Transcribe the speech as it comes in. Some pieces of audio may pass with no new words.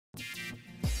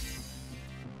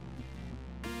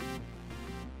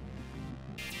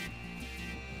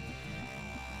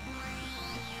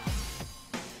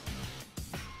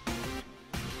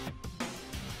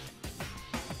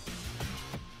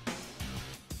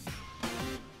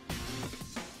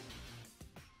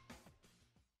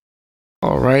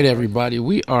All right, everybody,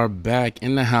 we are back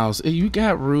in the house. You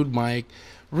got RudeMike.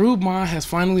 RudeMike has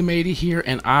finally made it here,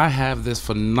 and I have this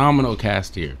phenomenal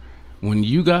cast here. When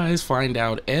you guys find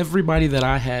out everybody that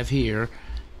I have here,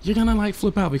 you're gonna like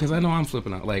flip out because I know I'm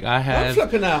flipping out. Like I'm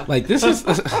flipping out. Like this is,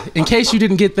 in case you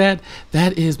didn't get that,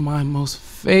 that is my most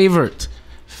favorite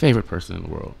person in the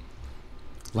world.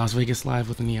 Las Vegas Live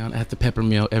with Neon at the Pepper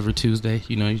Mill every Tuesday.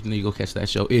 You need to go catch that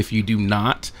show. If you do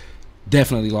not,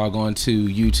 definitely log on to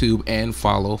YouTube and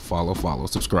follow,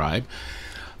 subscribe.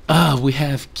 We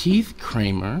have Keith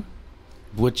Kramer,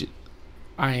 which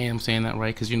I am saying that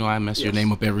right because I mess your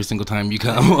name up every single time you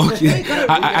come. Okay.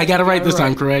 I got it right this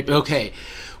time, correct? Okay.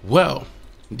 Well,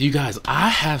 you guys, I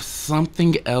have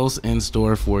something else in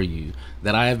store for you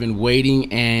that I have been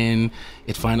waiting, and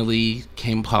it finally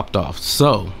popped off.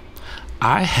 So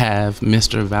I have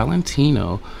Mr.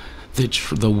 Valentino,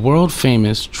 the world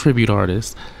famous tribute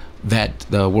artist,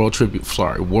 world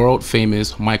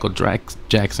famous Michael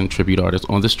Jackson tribute artist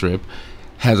on the Strip,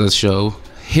 has a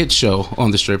hit show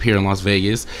on the Strip here in Las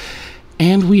Vegas.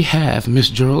 And we have Miss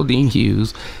Geraldine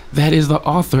Hughes, that is the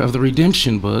author of the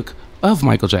redemption book of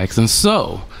Michael Jackson.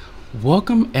 So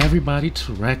welcome everybody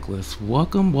to Reckless.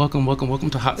 Welcome to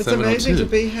Hot 702. It's amazing to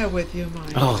be here with you,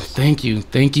 Mike. Oh, thank you.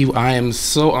 I am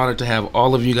so honored to have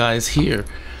all of you guys here.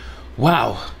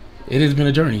 Wow, it has been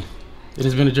a journey. It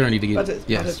has been a journey to get. But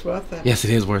it's worth it. Yes,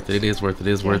 it is worth it. It is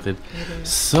worth it.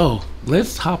 So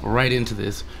let's hop right into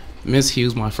this. Miss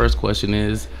Hughes, my first question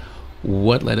is,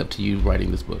 what led up to you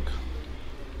writing this book?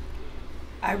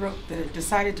 I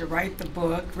decided to write the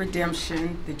book,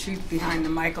 Redemption, the truth behind the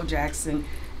Michael Jackson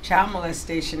child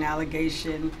molestation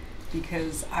allegation,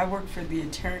 because I worked for the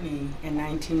attorney in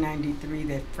 1993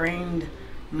 that framed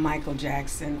Michael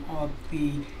Jackson of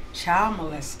the child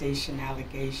molestation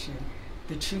allegation.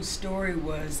 The true story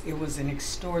was it was an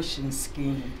extortion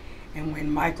scheme, and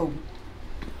when Michael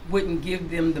wouldn't give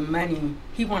them the money,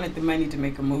 he wanted the money to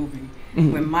make a movie.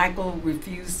 Mm-hmm. When Michael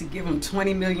refused to give him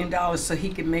 $20 million so he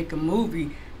could make a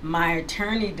movie, my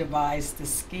attorney devised the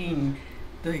scheme,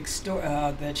 the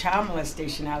child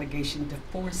molestation allegation, to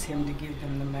force him to give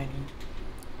them the money.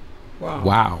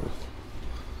 Wow.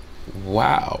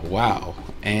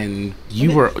 And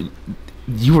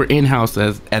you were in-house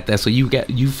at that, so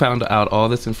you found out all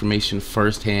this information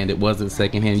firsthand. It wasn't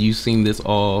secondhand. You've seen this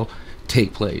all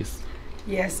take place.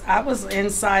 Yes, I was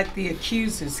inside the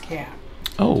accuser's camp.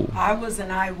 Oh. I was an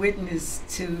eyewitness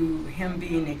to him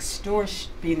being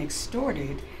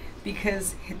extorted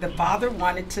because the father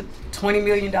wanted $20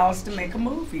 million to make a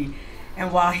movie.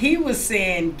 And while he was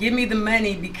saying, give me the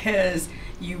money because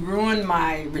you ruined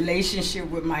my relationship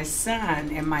with my son,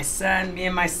 and me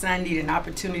and my son need an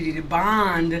opportunity to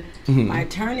bond, mm-hmm. My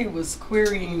attorney was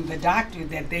querying the doctor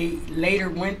that they later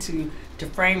went to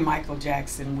frame Michael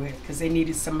Jackson with, because they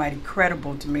needed somebody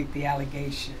credible to make the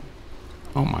allegation.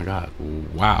 Oh my God,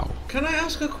 wow. Can I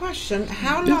ask a question?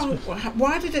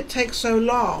 Why did it take so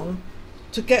long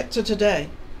to get to today?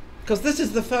 Because this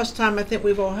is the first time I think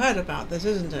we've all heard about this,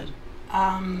 isn't it?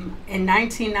 In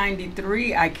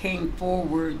 1993, I came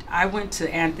forward. I went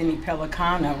to Anthony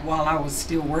Pellicano while I was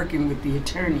still working with the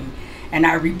attorney, and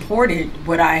I reported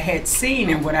what I had seen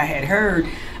and what I had heard.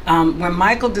 When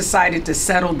Michael decided to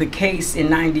settle the case in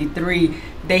 '93,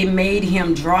 they made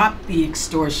him drop the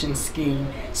extortion scheme.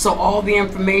 So all the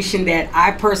information that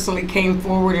I personally came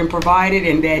forward and provided,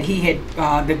 and that he had,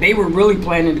 that they were really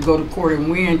planning to go to court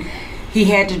and win, he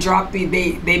had to drop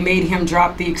they made him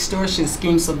drop the extortion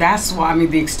scheme. So that's why,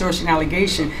 the extortion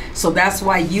allegation. So that's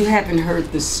why you haven't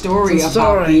heard the story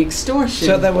about the extortion.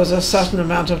 So there was a certain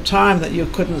amount of time that you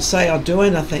couldn't say or do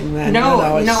anything then. No,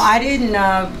 I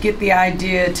didn't get the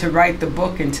idea to write the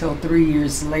book until 3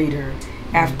 years later.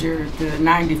 After the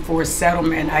 '94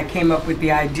 settlement, I came up with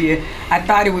the idea. I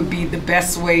thought it would be the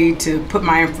best way to put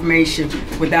my information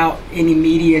without any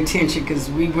media attention, because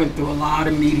we went through a lot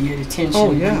of media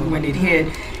attention when it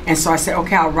hit. And so I said,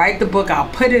 okay, I'll write the book, I'll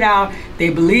put it out.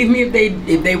 They believe me.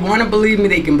 If they want to believe me,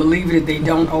 they can believe it. If they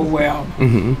don't, oh well.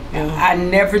 Mm-hmm. I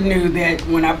never knew that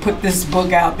when I put this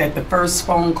book out that the first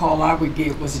phone call I would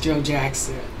get was Joe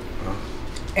Jackson.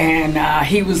 And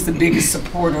he was the biggest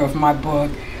supporter of my book.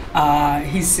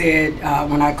 He said,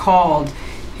 when I called,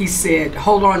 he said,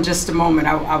 hold on just a moment,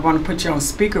 I want to put you on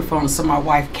speakerphone so my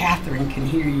wife Catherine can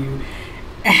hear you.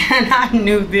 And I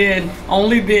knew then,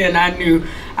 only then, I knew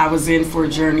I was in for a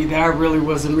journey that I really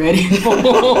wasn't ready for.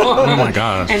 Oh my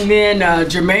gosh. And then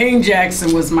Jermaine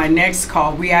Jackson was my next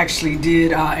call. We actually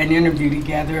did an interview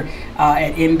together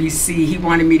at NBC. He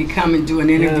wanted me to come and do an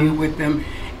interview with him.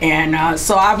 And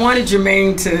so I wanted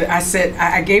Jermaine to, I said,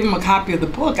 I gave him a copy of the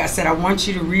book. I said, I want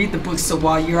you to read the book so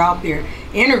while you're out there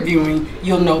interviewing,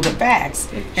 you'll know the facts.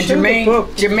 And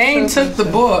Jermaine took the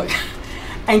book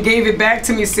and gave it back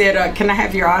to me, said, can I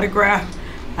have your autograph?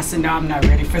 I said, no, I'm not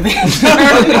ready for this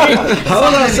journey.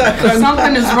 Hold on a second.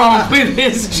 Something is wrong with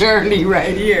this journey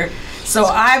right here. So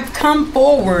I've come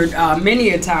forward many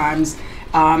a times,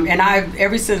 and I've,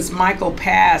 ever since Michael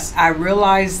passed, I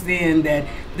realized then that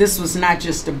this was not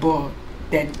just a book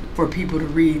that for people to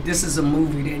read. This is a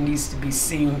movie that needs to be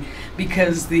seen,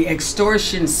 because the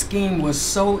extortion scheme was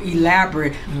so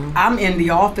elaborate. I'm in the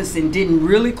office and didn't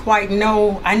really quite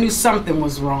know. I knew something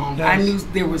was wrong. Yes. I knew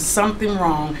there was something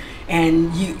wrong.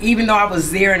 And even though I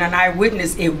was there and an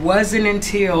eyewitness, it wasn't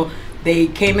until they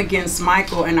came against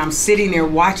Michael and I'm sitting there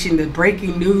watching the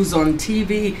breaking news on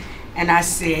TV, and I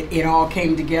said, it all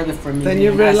came together for me. Then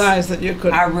you realized that you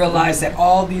could. I realized that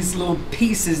all these little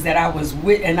pieces that I was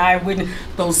with, and I wouldn't,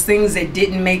 those things that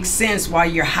didn't make sense while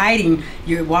you're hiding.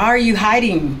 Why are you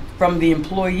hiding from the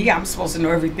employee? I'm supposed to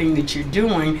know everything that you're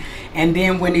doing. And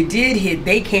then when it did hit,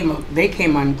 they came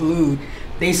unglued.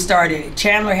 They started,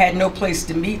 Chandler had no place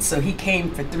to meet, so he came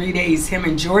for 3 days. Him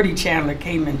and Jordy Chandler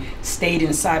came and stayed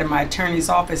inside of my attorney's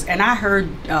office. And I heard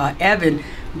Evan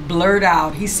blurt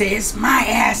out, he says, my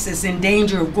ass is in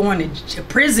danger of going to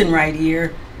prison right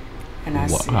here. And I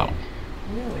said,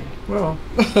 really? Well.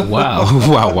 Wow.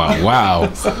 Really? Wow.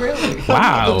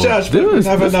 The judge would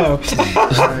never know.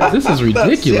 This is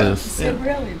ridiculous.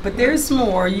 Really. But there's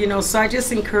more, you know, so I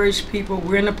just encourage people.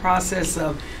 We're in the process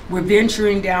of, we're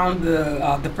venturing down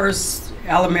the first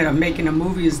element of making a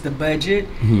movie is the budget.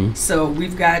 So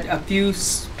we've got a few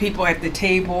people at the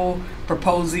table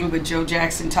proposing, but Joe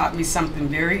Jackson taught me something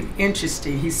very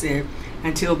interesting. He said,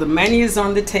 until the money is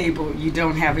on the table, you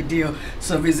don't have a deal.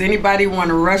 So if there's anybody want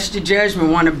to rush to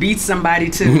judgment, want to beat somebody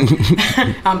too,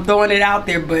 I'm throwing it out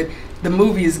there, but the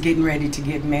movie is getting ready to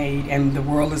get made, and the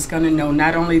world is going to know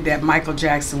not only that Michael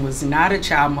Jackson was not a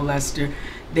child molester,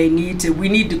 we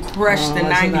need to crush the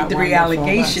 93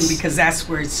 allegation, because that's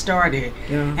where it started.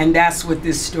 And that's what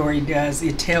this story does.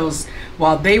 It tells,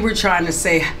 while they were trying to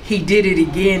say he did it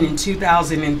again in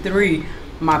 2003,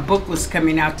 my book was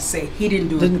coming out to say he didn't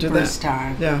do it the first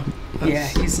time.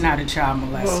 He's not a child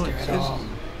molester at all.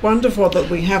 Wonderful that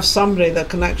we have somebody that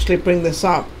can actually bring this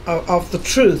up of the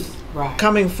truth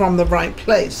coming from the right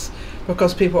place,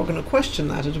 because people are going to question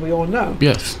that, as we all know.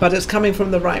 Yes. But it's coming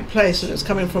from the right place, and it's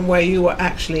coming from where you were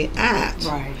actually at.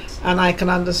 Right. And I can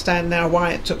understand now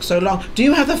why it took so long. Do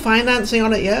you have the financing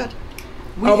on it yet?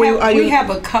 We have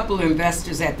a couple of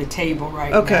investors at the table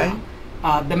right now.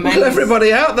 Well,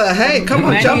 everybody out there, hey, come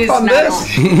on, jump on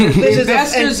this. This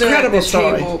is an incredible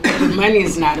story. Table, but the money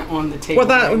is not on the table.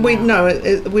 Well,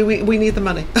 we need the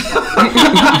money.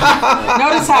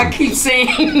 Notice how I keep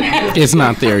saying that. It's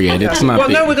not there yet. It's not. Well,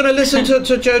 no, we're going to listen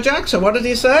to Joe Jackson. What did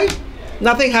he say?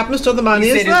 Nothing happens till the money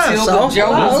is there.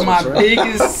 Joe was my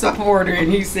biggest supporter,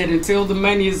 and he said, until the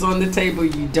money is on the table,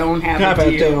 you don't have a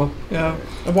deal. Yeah,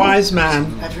 a wise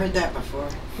man. I've heard that before.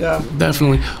 Yeah,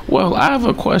 definitely. Well, I have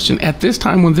a question. At this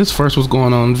time when this first was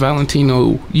going on,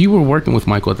 Valentino, you were working with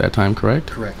Michael at that time,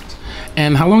 correct? Correct.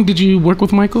 And how long did you work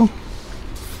with Michael?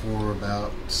 For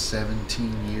about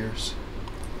 17 years.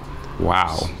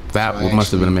 Wow, that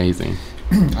must have been amazing.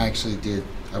 I actually did.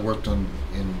 I worked in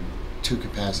two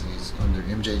capacities, under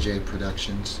MJJ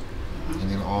Productions, and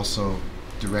then also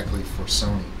directly for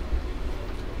Sony.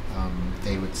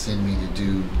 They would send me to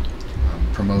do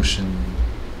promotional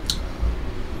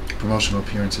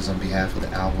appearances on behalf of the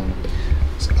album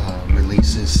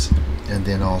releases, and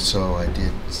then also I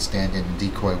did stand-in and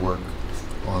decoy work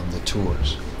on the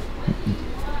tours.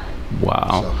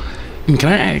 Wow. So, can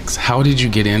I ask, how did you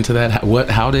get into that?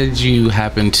 How did you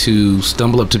happen to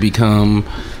stumble up to become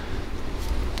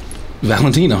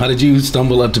Valentino? How did you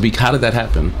stumble up to how did that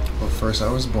happen? Well, first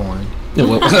I was born. Yeah,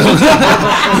 well,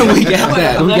 we got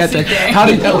that.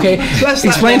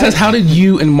 Explain to us, how did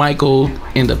you and Michael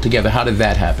end up together? How did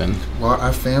that happen? Well,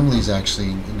 our families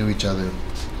actually knew each other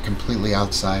completely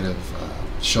outside of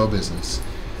show business.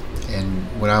 And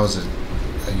when I was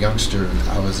a youngster,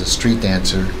 I was a street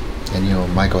dancer, and you know,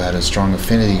 Michael had a strong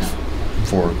affinity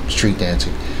for street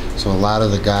dancing. So a lot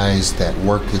of the guys that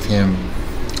worked with him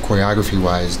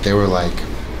choreography-wise, they were like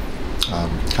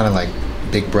kind of like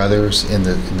big brothers in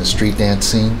the street dance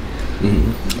scene.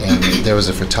 And there was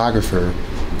a photographer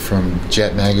from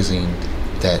Jet magazine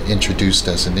that introduced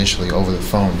us initially over the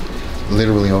phone,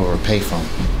 literally over a payphone,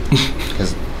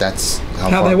 because that's how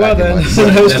they far were back then.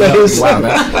 it was. Wow,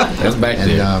 that's back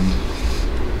there.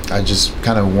 And I just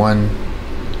kind of one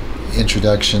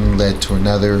introduction led to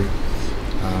another,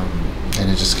 and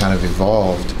it just kind of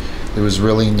evolved. There was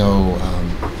really no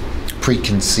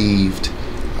preconceived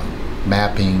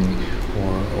mapping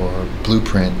or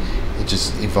blueprint. It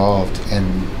just evolved,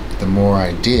 and the more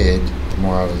I did, the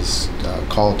more I was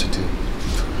called to do.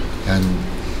 And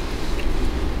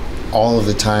all of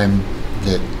the time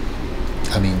that,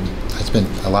 I mean, I spent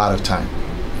a lot of time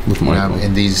with Michael.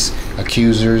 In these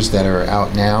accusers that are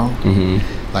out now.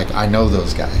 Like, I know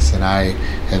those guys, and I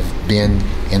have been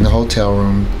in the hotel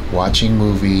room watching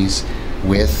movies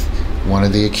with one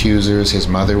of the accusers. His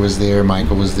mother was there,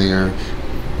 Michael was there,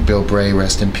 Bill Bray,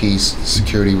 rest in peace,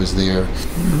 security was there.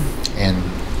 And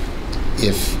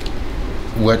if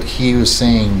what he was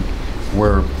saying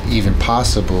were even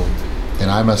possible, then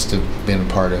I must have been a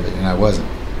part of it, and I wasn't.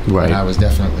 Right. And I was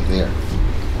definitely there.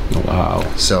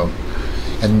 Wow. So,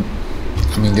 and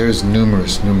I mean, there's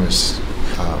numerous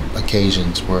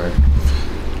occasions where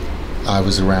I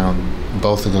was around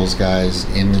both of those guys,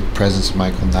 in the presence of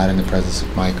Michael, not in the presence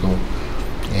of Michael,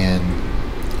 and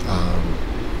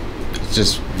it's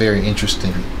just very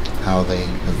interesting how they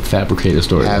fabricate a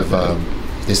story. Have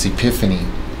this epiphany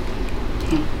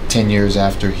 10 years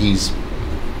after he's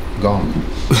gone.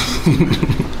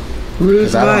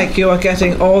 RudeMike, you are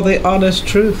getting all the honest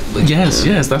truth. Yes,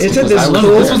 that's Isn't what this I love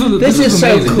cool? it. This is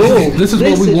so amazing. cool. This is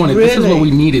what we wanted. Really, this is what we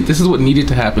needed. This is what needed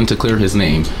to happen to clear his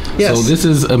name. Yes. So this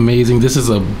is amazing. This is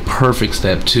a perfect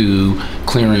step to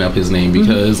clearing up his name,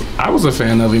 because I was a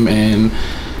fan of him, and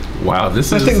wow, this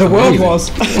is I think the amazing. world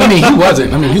was. I mean, he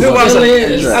wasn't. He wasn't.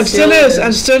 And still is,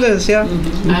 and still is, yeah.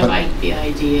 I like the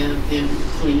idea of them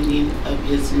cleaning up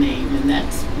his name, and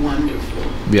that's wonderful.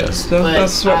 Yes. So But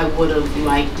that's what, I would have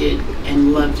liked it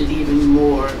and loved it even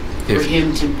more for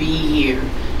him to be here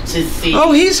to see.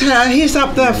 oh, he's here. He's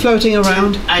up there floating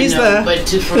around. I He's know, there. but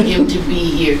for him to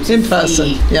be here to in person.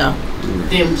 see Yeah.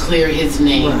 them clear his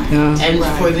name, Yeah. and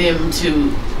for them to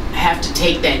have to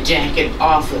take that jacket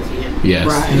off of him. Yes.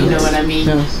 Right. You know what I mean?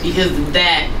 Yes. Because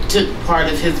that took part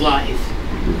of his life.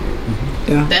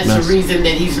 Yeah. That's the reason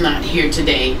that he's not here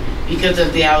today, because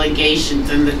of the allegations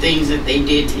and the things that they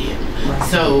did to him. Right.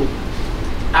 So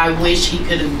I wish he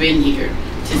could have been here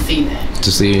to see that.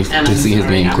 To see And his I'm sorry,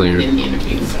 name I cleared. didn't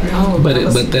interview, sorry.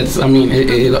 But that's, I mean,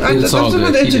 it's all I good.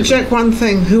 want to interject one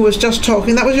thing. Who was just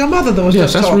talking? That was your mother that was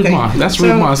Yes, just that's talking. RudeMike. That's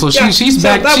RudeMike. So yeah, she's so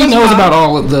back. that She was knows mine. about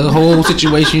all of the whole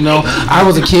situation. You know, I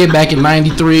was a kid back in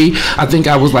 '93. I think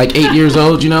I was like 8 years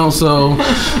old. You know, so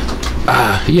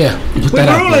yeah. Put We that were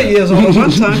out all there. 8 years old at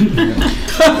one time.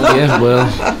 Yeah,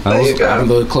 well, you I'm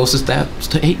the closest that's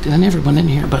to 8 than everyone in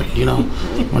here. But you know,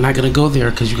 we're not gonna go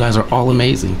there because you guys are all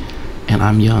amazing. And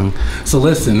I'm young. So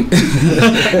listen,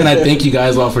 and I thank you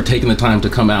guys all for taking the time to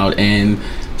come out and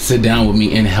sit down with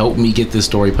me and help me get this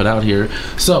story put out here.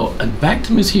 So back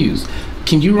to Ms. Hughes.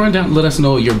 Can you run down, let us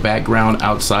know your background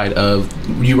outside of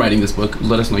you writing this book?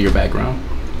 Let us know your background.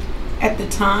 At the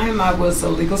time, I was a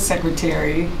legal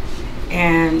secretary,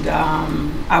 and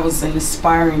I was an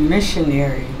aspiring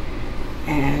missionary,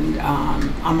 and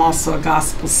I'm also a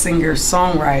gospel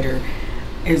singer-songwriter.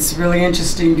 It's really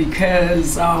interesting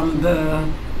because when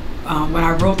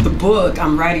I wrote the book,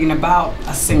 I'm writing about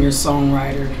a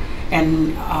singer-songwriter,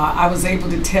 and I was able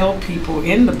to tell people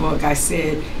in the book, I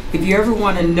said, if you ever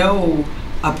want to know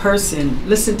a person,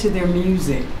 listen to their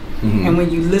music. And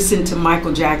when you listen to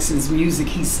Michael Jackson's music,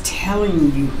 he's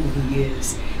telling you who he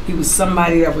is. He was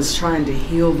somebody that was trying to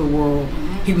heal the world.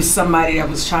 He was somebody that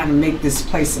was trying to make this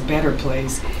place a better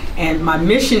place. And my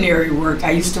missionary work, I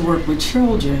used to work with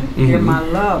children. They're my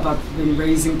love. I've been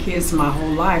raising kids my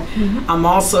whole life. I'm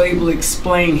also able to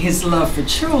explain his love for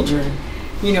children.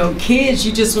 You know, kids,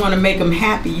 you just want to make them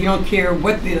happy. You don't care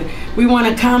what we want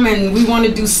to come and we want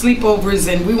to do sleepovers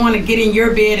and we want to get in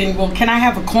your bed and, well, can I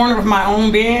have a corner of my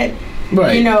own bed?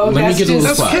 Right. You know, Let me get a little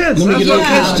That's spot. kids. Let me That's get a what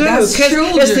little kids do. That's Kids,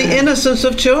 children. it's the innocence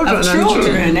of children. Of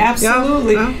children,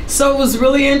 absolutely. Yeah, yeah. So it was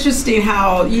really interesting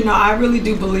how, you know, I really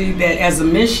do believe that as a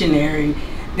missionary,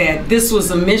 that this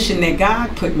was a mission that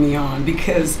God put me on,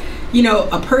 because, you know,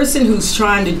 a person who's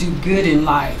trying to do good in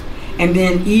life and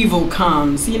then evil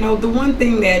comes, you know, the one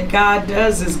thing that God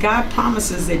does is God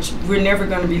promises that we're never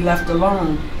going to be left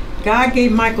alone. God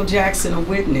gave Michael Jackson a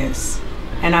witness.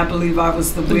 And I believe I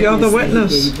was the witness. You're the that he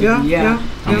witness. gave him. Yeah.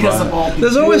 Because of all the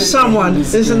There's always good that he someone,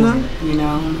 was isn't doing, there? You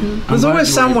know. There's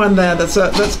always someone there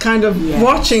that's kind of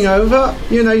watching over.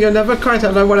 You know, you're never quite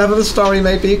alone, whatever the story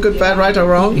may be, good, bad, right, or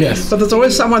wrong. Yes. But there's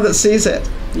always someone that sees it.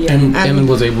 Yeah. And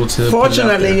was able to.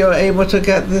 Fortunately, you're able to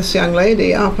get this young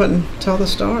lady up and tell the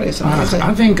story. It's amazing.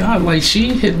 I thank God. Like,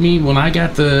 she hit me when I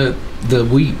got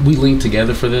we linked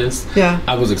together for this. Yeah.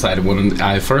 I was excited when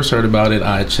I first heard about it.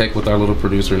 I checked with our little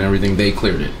producer and everything. They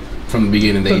cleared it. from the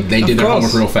beginning. They did their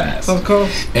homework real fast. Of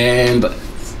course. And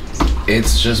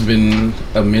it's just been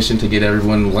a mission to get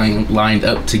everyone lined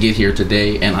up to get here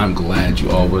today, and I'm glad you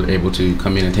all were able to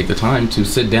come in and take the time to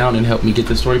sit down and help me get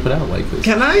this story put out like this.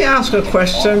 Can I ask a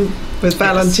question with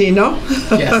Valentino?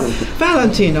 Yes.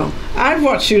 Valentino, I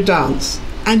watch you dance,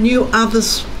 and you are the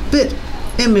spit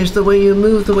image, the way you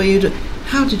move, the way you do.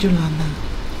 How did you learn that?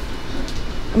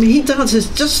 I mean, he dances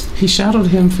just... He shadowed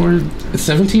him for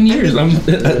 17 years.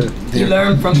 You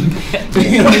learn from the best.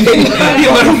 He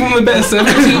learned from the best.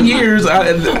 17 years.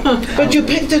 But you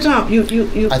picked it up.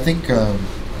 You. I think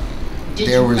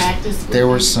there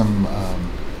were some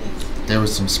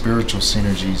spiritual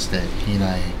synergies that he and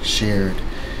I shared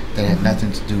that had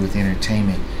nothing to do with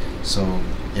entertainment. So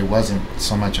it wasn't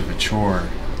so much of a chore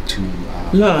to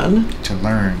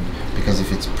learn, because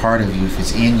if it's part of you, if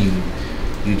it's in you,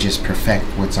 you just perfect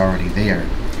what's already there.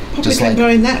 Probably just like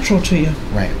very natural to you.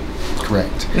 Right,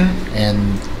 correct. Yeah.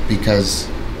 And because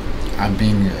I'm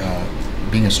being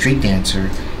a street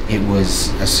dancer, it was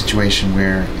a situation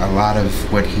where a lot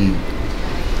of what he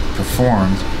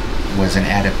performed was an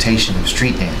adaptation of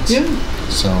street dance. Yeah.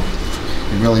 So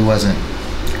it really wasn't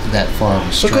that far of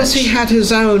a stretch. Because he had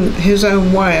his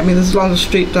own way. I mean, there's a lot of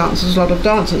street dancers, a lot of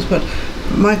dancers, but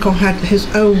Michael had his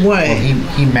own way. Well,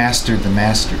 he mastered the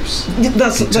masters.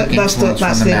 That's the masters,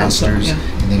 answer. Yeah.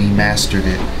 And then he mastered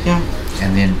it. Yeah.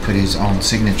 And then put his own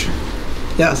signature.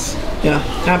 Yes. Yeah.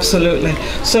 Absolutely.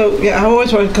 So yeah, I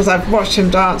always wanted, because I've watched him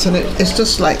dance, and it's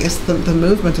just like the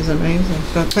movement is amazing.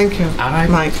 So thank you,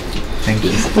 Mike. Thank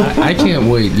you. I can't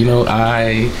wait. You know,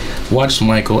 I watched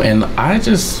Michael, and I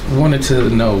just wanted to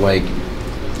know, like,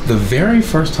 the very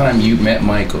first time you met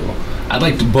Michael. I'd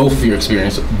like both of your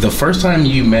experience. The first time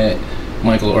you met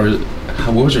Michael, or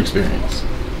what was your experience?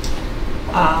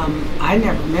 I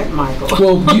never met Michael.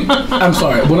 Well, I'm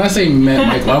sorry. When I say met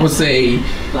Michael, I would say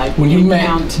like when you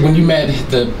met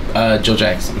the Joe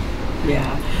Jackson.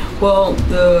 Yeah. Well,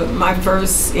 my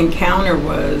first encounter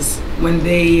was when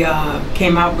they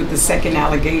came out with the second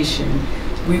allegation.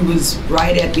 We was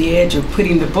right at the edge of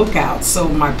putting the book out, so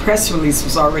my press release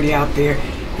was already out there,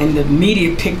 and the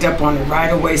media picked up on it right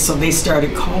away, so they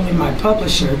started calling my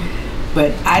publisher.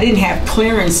 But I didn't have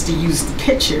clearance to use the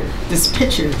picture, this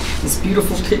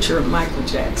beautiful picture of Michael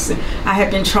Jackson. I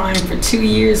had been trying for 2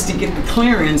 years to get the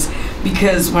clearance,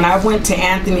 because when I went to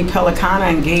Anthony Pellicana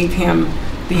and gave him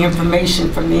the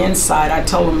information from the inside, I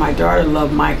told him my daughter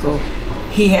loved Michael.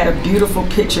 He had a beautiful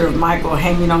picture of Michael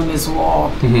hanging on his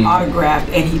wall, autographed,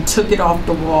 and he took it off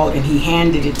the wall and he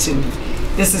handed it to me.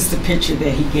 This is the picture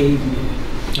that he gave me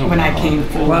when I came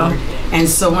forward. Wow. And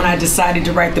so when I decided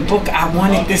to write the book, I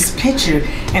wanted this picture.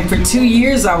 And for 2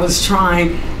 years I was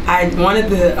trying. One of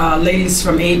the ladies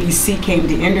from ABC came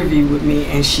to interview with me,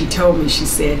 and she told me, she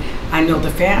said, I know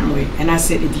the family. And I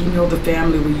said, if you know the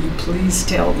family, will you please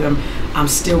tell them I'm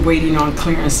still waiting on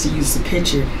clearance to use the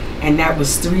picture? And that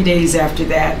was 3 days after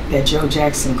that Joe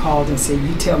Jackson called and said,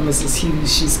 you tell Mrs.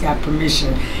 Hughes she's got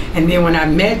permission. And then when I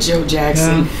met Joe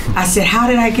Jackson, I said, how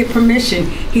did I get permission?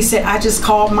 He said, I just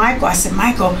called Michael. I said,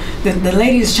 Michael, the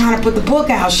lady is trying to put the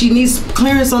book out. She needs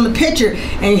clearance on the picture.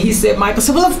 And he said, Michael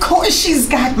said, well, of course she's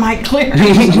got my clearance.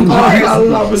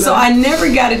 So I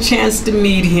never got a chance to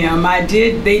meet him.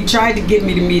 They tried to get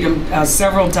me to meet him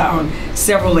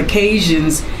several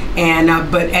occasions. And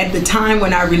but at the time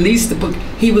when I released the book,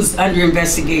 he was under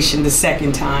investigation the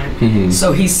second time.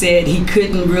 So he said he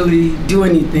couldn't really do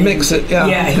anything. Mix it,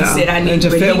 yeah. He said I need,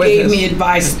 but he gave me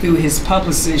advice through his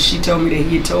publicist. She told me that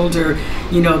he told her,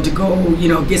 to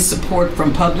go, get support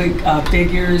from public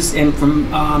figures and from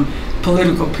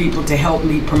political people to help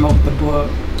me promote the book.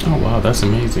 Oh wow, that's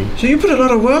amazing. So you put a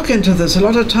lot of work into this, a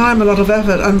lot of time, a lot of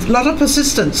effort, and a lot of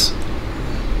persistence.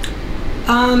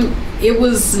 It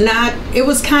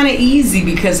was kind of easy,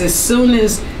 because as soon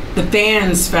as the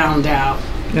fans found out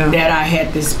that I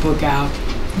had this book out,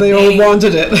 they all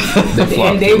wanted it.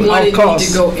 And they wanted me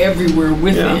to go everywhere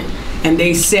with it. And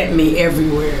they sent me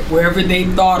everywhere, wherever they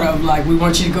thought of, like, we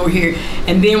want you to go here.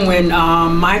 And then when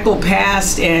Michael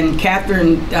passed and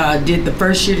Catherine did the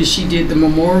first year that she did the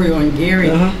memorial in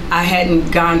Gary, I hadn't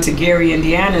gone to Gary,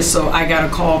 Indiana, so I got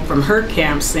a call from her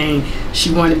camp saying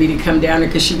she wanted me to come down there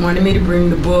because she wanted me to bring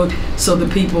the book so the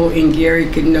people in Gary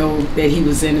could know that he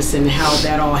was innocent and how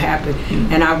that all happened.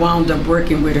 And I wound up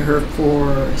working with her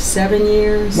for 7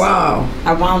 years. Wow.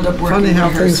 I wound up working with her.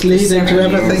 Funny how things lead into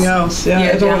everything else. Yeah,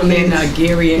 it all leads.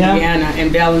 Gary, Indiana,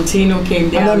 and Valentino came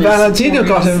down. And then Valentino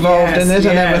got involved in it and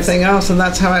yes. everything else, and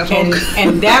that's how it all.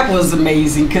 And that was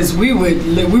amazing because we were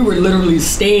literally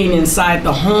staying inside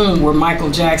the home where Michael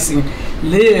Jackson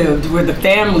lived, where the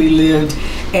family lived,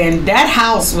 and that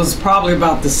house was probably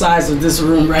about the size of this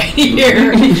room right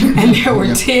here. And there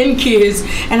were 10 kids,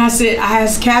 and I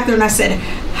asked Catherine, I said,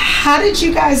 how did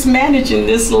you guys manage in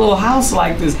this little house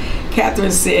like this?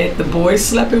 Catherine said the boys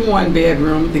slept in one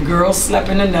bedroom, the girls slept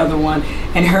in another one,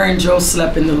 and her and Joe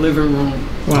slept in the living room.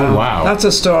 Wow. Oh, wow. That's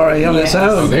a story on its own.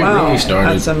 Oh, they wow. really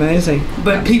started. That's amazing.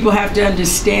 But people have to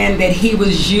understand that he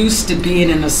was used to being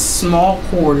in a small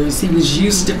quarters. He was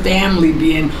used to family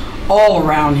being all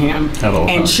around him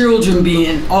and children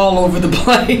being all over the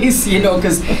place, you know,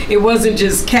 because it wasn't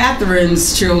just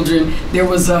Catherine's children. There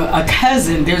was a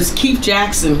cousin. There's Keith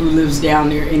Jackson who lives down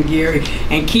there in Gary,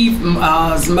 and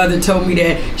Keith's mother told me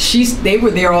that they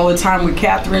were there all the time with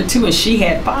Catherine too, and she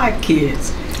had 5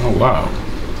 kids. Oh wow.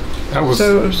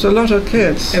 So it was a lot of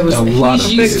kids. It was a lot of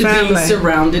He's used to family. being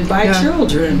surrounded by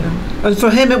children. Yeah. And for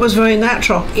him, it was very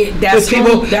natural. People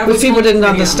didn't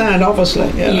understand, obviously.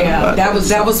 Yeah,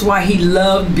 that was why he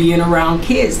loved being around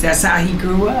kids. That's how he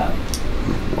grew up.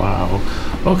 Wow.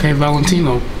 Okay,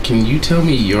 Valentino, can you tell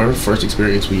me your first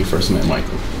experience when you first met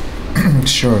Michael?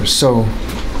 Sure. So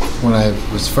when I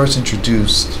was first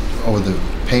introduced over the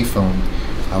payphone,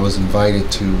 I was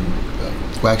invited to.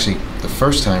 Well, actually, the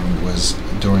first time was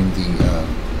during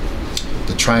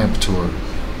the Triumph tour,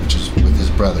 which is with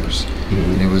his brothers,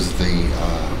 and it was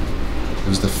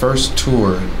the first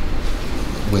tour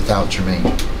without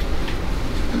Jermaine,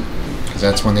 because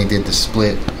that's when they did the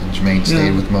split, and Jermaine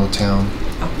stayed with Motown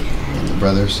and the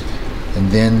brothers, and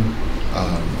then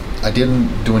I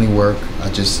didn't do any work.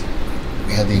 I just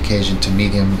had the occasion to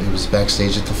meet him. It was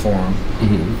backstage at the Forum,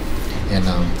 and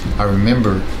I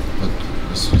remember.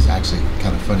 This was actually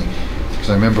kind of funny because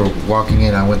I remember walking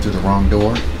in. I went through the wrong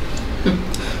door,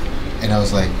 and I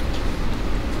was like,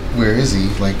 "Where is he?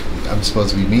 Like, I'm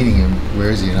supposed to be meeting him. Where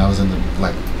is he?" And I was in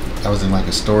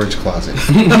a storage closet.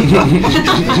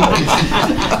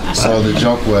 So the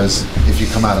joke was, if you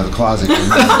come out of the closet, you're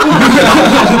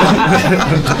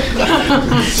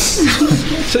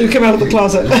So you came out of the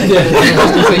closet. So you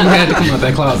had to come out of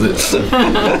that closet.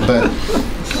 But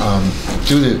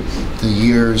through the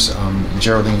years,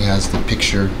 Geraldine has the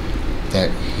picture that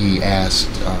he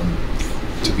asked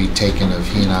to be taken of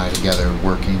he and I together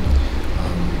working.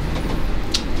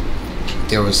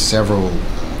 There was several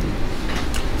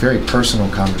very personal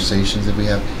conversations that we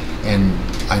have, and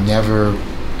I never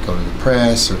go to the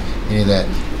press or any of that.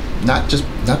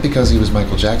 Not because he was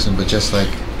Michael Jackson, but just like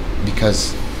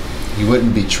because you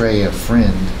wouldn't betray a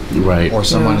friend, right, or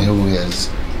someone who has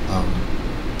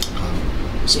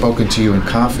spoken to you in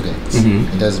confidence.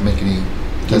 It doesn't make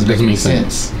any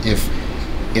sense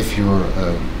if you're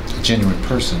a genuine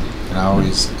person, and I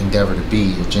always endeavor to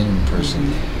be a genuine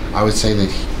person. I would say that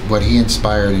what he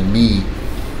inspired in me,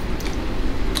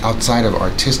 outside of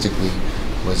artistically,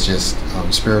 was just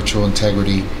spiritual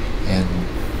integrity and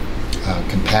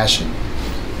compassion,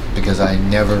 because I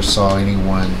never saw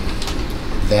anyone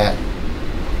that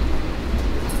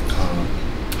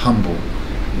humble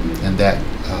and that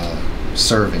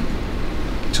serving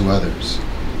to others.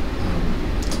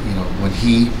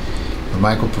 When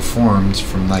Michael performed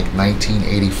from like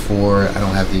 1984, I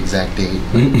don't have the exact date,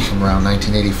 from around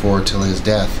 1984 till his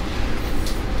death,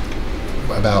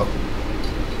 about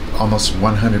almost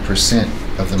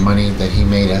 100% of the money that he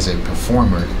made as a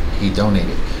performer, he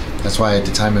donated. That's why at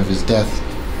the time of his death,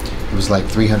 it was like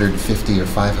 $350 or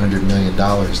 $500 million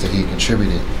that he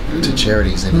contributed to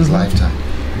charities in his lifetime,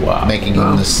 making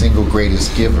him the single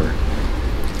greatest giver.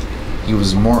 He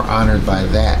was more honored by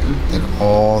that than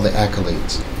all the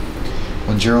accolades.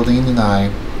 When Geraldine and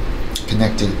I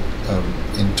connected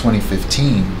in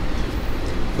 2015,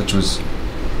 which was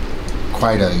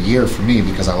quite a year for me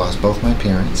because I lost both my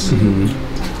parents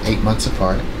 8 months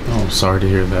apart. Oh, sorry to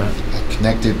hear that. I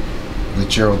connected with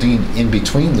Geraldine in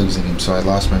between losing him. So I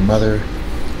lost my mother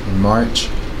in March,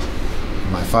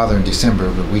 my father in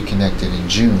December, but we connected in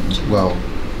June, well,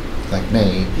 like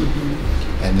May,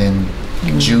 and then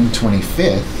June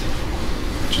 25th,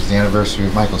 which was the anniversary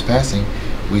of Michael's passing,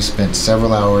 we spent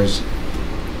several hours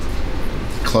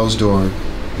closed door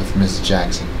with Miss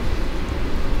Jackson.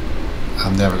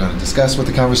 I'm never going to discuss what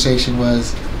the conversation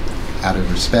was out of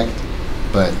respect,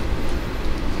 but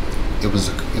it was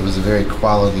a very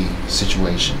quality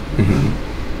situation.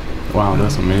 Wow,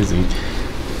 that's amazing.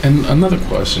 And another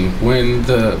question: when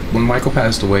Michael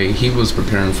passed away, he was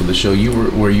preparing for the show.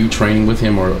 Were you training with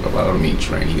him, or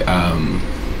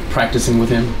practicing with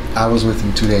him? I was with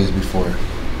him 2 days before.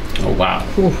 Oh wow!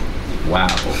 Wow.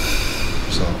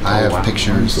 So I have I'm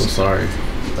pictures so sorry.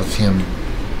 of him.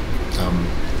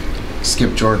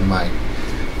 Skip Jordan, my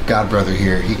god brother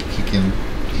here, he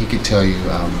could tell you,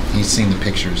 he's seen the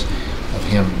pictures of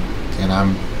him, and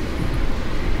I'm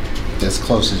as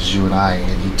close as you and I,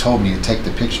 and he told me to take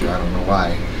the picture. I don't know why.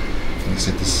 And he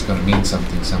said this is going to mean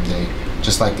something someday.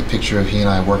 Just like the picture of he and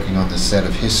I working on the set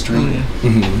of History,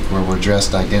 where we're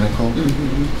dressed identical.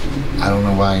 I don't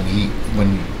know why.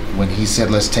 And when he said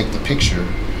let's take the picture,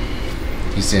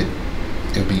 he said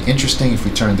it would be interesting if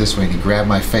we turned this way, and he grabbed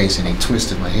my face and he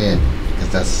twisted my head,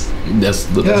 because that's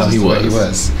how he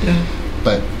was. Yeah.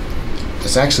 But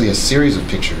it's actually a series of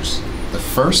pictures. The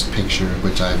first picture,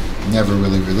 which I've never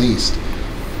really released,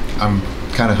 I'm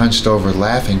kind of hunched over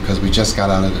laughing because we just got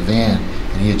out of the van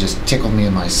and he had just tickled me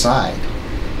in my side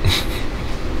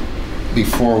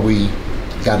before we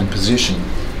got in position.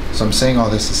 So I'm saying all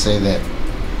this to say that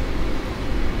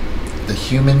the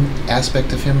human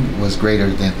aspect of him was greater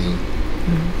than the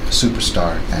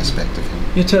superstar aspect of him.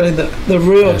 You're telling the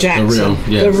real Jackson,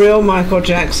 the real Michael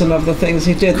Jackson of the things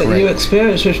he did that you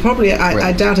experienced, which probably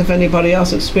I doubt if anybody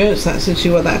else experienced that since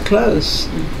you were that close.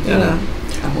 You know,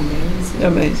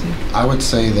 amazing. I would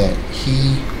say that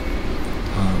he,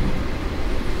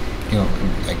 you know,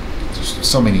 like, there's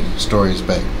so many stories,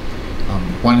 but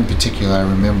one in particular I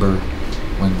remember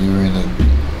when we were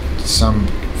in some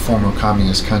former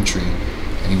communist country.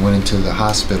 And he went into the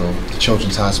hospital, the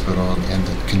children's hospital, and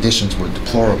the conditions were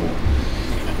deplorable.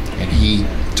 And he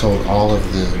told all of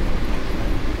the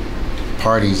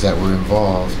parties that were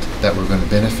involved that were going to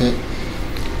benefit,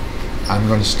 I'm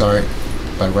going to start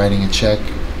by writing a check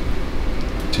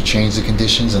to change the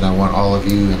conditions, and I want all of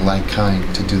you in like kind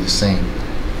to do the same,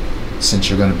 since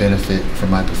you're going to benefit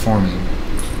from my performing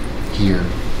here,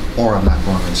 or I'm not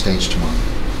going on stage tomorrow.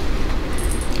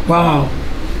 Wow.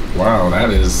 Wow,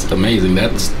 that is amazing.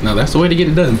 That's the way to get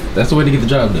it done. That's the way to get the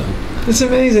job done. It's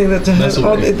amazing that to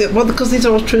have because these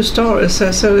are all true stories.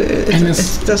 So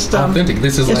it's just authentic.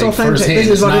 This is like authentic. firsthand. This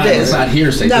is what it is. It's not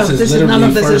hearsay. No, this is literally none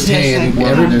of this firsthand.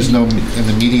 Well, there's no, in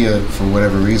the media for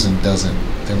whatever reason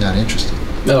they're not interested.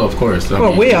 No, of course.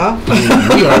 Well, we are. We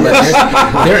are.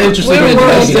 They're interested in the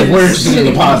negative. We're interested in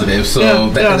the positive. So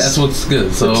that's what's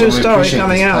good. So true story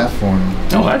coming out.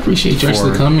 Oh, I appreciate you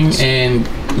actually coming and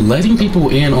letting people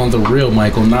in on the real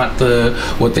Michael, not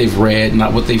what they've read,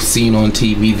 not what they've seen on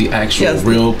TV, the actual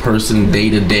real person, day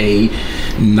to day,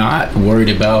 not worried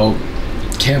about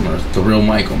cameras, the real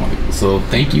Michael. So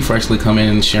thank you for actually coming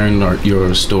and sharing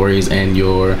your stories and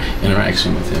your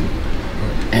interaction with him.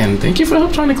 And thank you for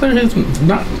trying to clear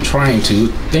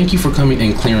thank you for coming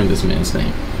and clearing this man's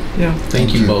name. Yeah.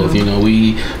 Thank you both. You know,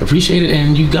 we appreciate it.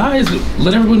 And you guys,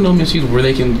 let everyone know, Miss Hughes, where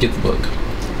they can get the book.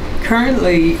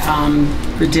 Currently,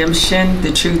 Redemption,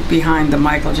 The Truth Behind the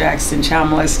Michael Jackson Child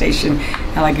Molestation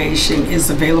Allegation is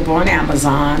available on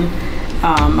Amazon.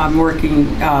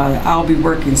 I'll be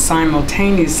working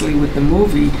simultaneously with the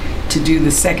movie to do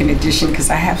the second edition because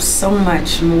I have so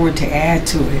much more to add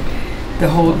to it. The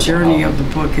whole journey of the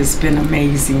book has been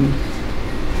amazing.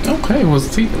 Okay, well,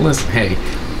 see, listen, hey,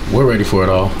 we're ready for it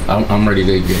all. I'm ready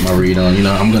to get my read on. You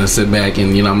know, I'm gonna sit back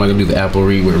and I'm not gonna do the Apple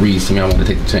read where it reads to me. I want to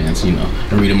take the chance, and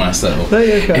read it myself.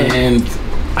 There you go. And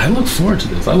I look forward to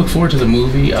this. I look forward to the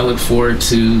movie. I look forward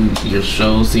to your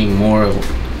show, seeing more of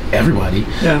everybody,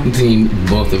 seeing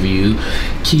both of you.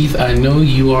 Keith, I know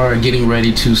you are getting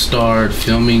ready to start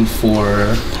filming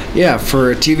for... Yeah,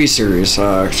 for a TV series.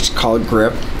 It's called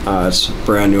Grip. It's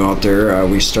brand new out there.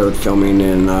 We started filming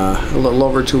in a little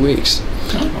over 2 weeks.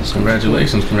 Oh,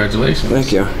 congratulations.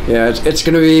 Thank you. Yeah, it's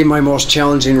going to be my most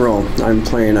challenging role. I'm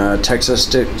playing a Texas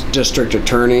district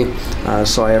attorney,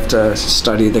 so I have to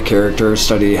study the character,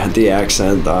 study the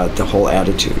accent, the whole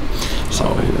attitude.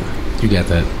 So. You got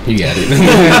that. You got it. You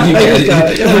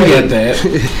got that.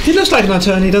 He looks like an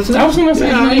attorney, doesn't he? I was going to say,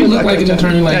 you look like an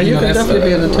attorney. Like, you can definitely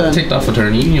be an attorney. Ticked off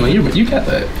attorney. You got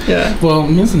that. Yeah. Well,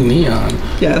 Ms. Neon.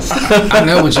 Yes. I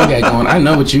know what you got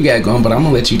going. But I'm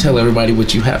going to let you tell everybody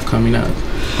what you have coming up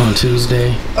on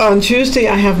Tuesday. On Tuesday,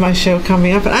 I have my show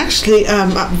coming up. And actually,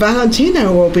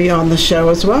 Valentino will be on the show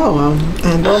as well.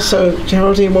 And also,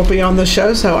 Geraldine will be on the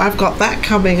show. So I've got that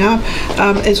coming up.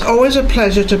 It's always a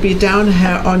pleasure to be down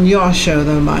here on your show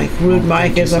though, Mike.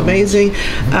 RudeMike is amazing.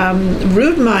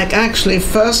 RudeMike actually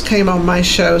first came on my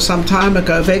show some time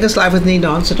ago, Vegas Live with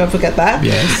Neon, so don't forget that.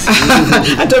 Yes.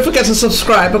 And don't forget to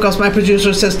subscribe, because my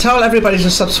producer says tell everybody to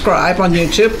subscribe on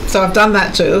YouTube, so I've done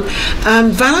that too.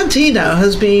 Valentino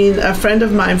has been a friend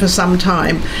of mine for some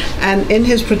time, and in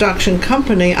his production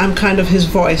company I'm kind of his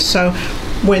voice, so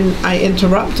when I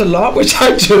interrupt a lot, which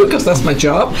I do because that's my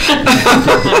job,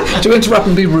 to interrupt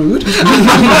and be rude.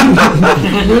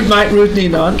 Rude Mike, rude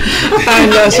Ninon.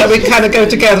 And so we kind of go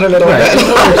together a little bit.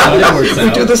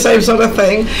 We do the same sort of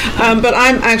thing. But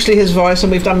I'm actually his voice,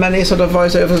 and we've done many sort of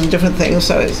voiceovers and different things,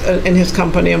 so it's in his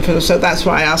company. And so that's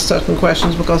why I ask certain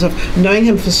questions, because of knowing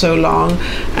him for so long.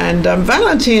 And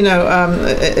Valentino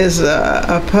is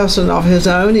a person of his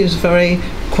own. He's very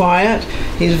quiet.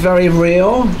 He's very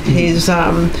real.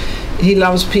 He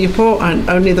loves people, and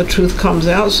only the truth comes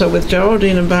out. So with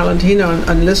Geraldine and Valentino,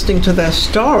 and listening to their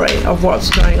story of what's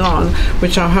going on,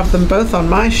 which I'll have them both on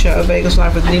my show, Vegas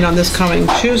Live with Nina, on this coming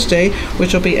Tuesday,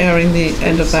 which will be airing the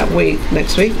end of that week,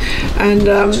 next week. And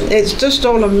it's just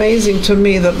all amazing to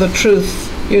me that the truth,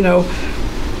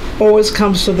 always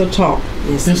comes to the top.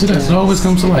 Yes, it does. It always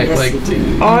comes to light.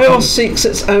 Yes, oil seeks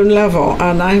its own level,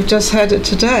 and I've just had it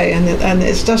today, and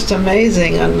it's just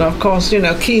amazing. And of course,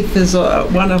 Keith is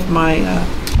one of my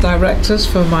directors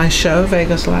for my show,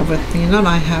 Vegas Live with Nina, and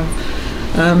I have.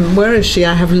 Where is she?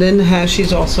 I have Lynn Hare.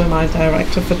 She's also my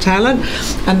director for talent.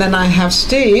 And then I have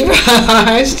Steve.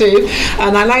 Hi, Steve.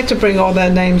 And I like to bring all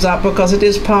their names up because it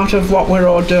is part of what we're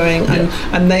all doing.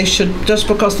 And they should, just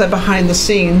because they're behind the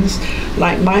scenes,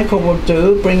 like Michael would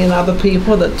do, bring in other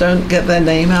people that don't get their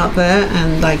name out there,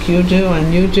 and like you do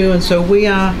and you do. And so we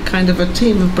are kind of a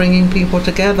team of bringing people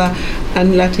together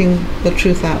and letting the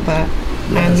truth out there.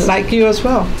 Yes. And like you as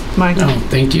well, Michael. Oh,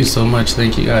 thank you so much.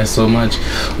 Thank you guys so much.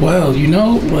 Well, you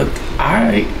know what?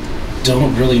 I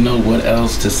don't really know what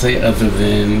else to say other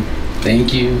than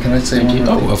thank you. Can I say one more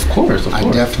thing? Oh, of course. I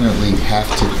definitely have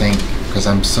to thank, because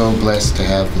I'm so blessed to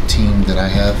have the team that I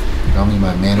have. Not only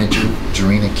my manager,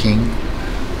 Jarena King,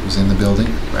 who's in the building,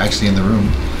 or actually in the room.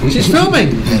 She's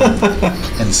filming.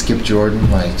 And Skip Jordan,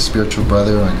 my spiritual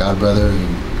brother, my god brother,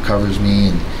 who covers me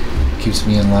and keeps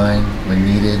me in line when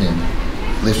needed and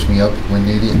lifts me up when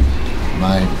needed.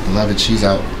 My beloved, she's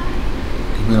out.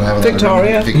 We don't have a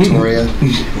Victoria. Lot of Victoria.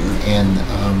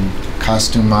 And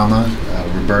costume mama,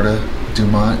 Roberta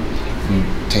Dumont,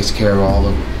 who takes care of all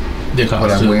of what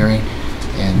I'm wearing.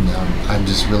 And I'm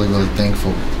just really, really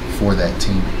thankful for that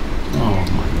team. Oh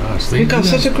my gosh. We've got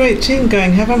such a great team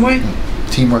going, haven't we?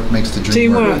 Teamwork makes the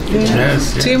dream work. Teamwork, yeah.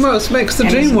 Yes. Teamwork makes the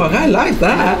dream work. I like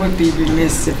that. I would be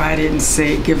remiss if I didn't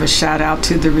give a shout out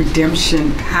to the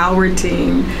Redemption Power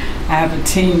team. I have a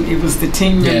team. It was the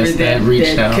team member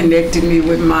that connected me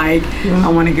with Mike. Yeah.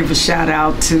 I want to give a shout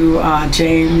out to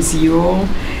James Ewell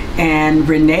and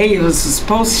Renee. It was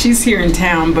supposed, she's here in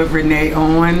town, but Renee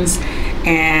Owens.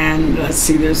 And let's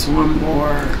see, there's one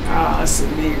more.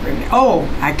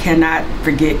 I cannot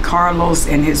forget Carlos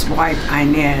and his wife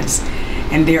Inez.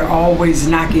 And they're always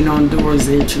knocking on doors.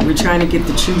 We're trying to get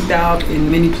the truth out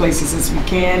in many places as we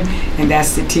can, and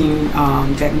that's the team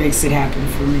that makes it happen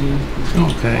for me.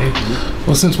 Okay.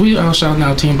 Well, since we are shouting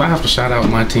out teams, I have to shout out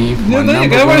my team. Yeah, there you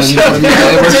go. We're shouting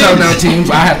out teams.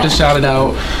 I have to shout it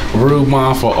out. Rude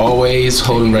Mom for always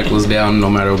holding Reckless down no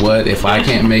matter what. If I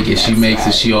can't make it, she makes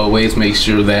it. She always makes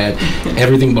sure that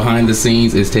everything behind the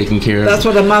scenes is taken care of. That's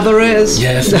what a mother is.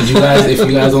 Yes. If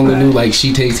you guys only knew,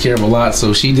 she takes care of a lot.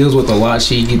 So she deals with a lot.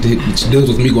 She deals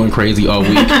with me going crazy all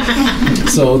week.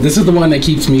 So this is the one that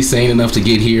keeps me sane enough to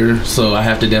get here. So I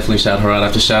have to definitely shout her out. I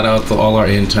have to shout out to all our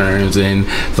interns and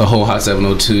the whole Hot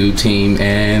 702 team,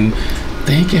 and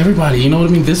thank everybody. You know what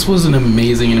I mean? This was an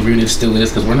amazing interview, and it still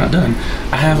is, because we're not done.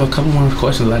 I have a couple more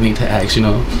questions I need to ask,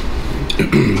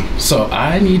 So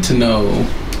I need to know,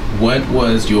 what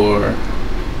was your,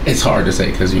 it's hard to say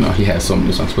because, he has so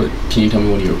many songs, but can you tell me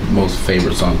one of your most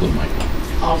favorite songs with Michael?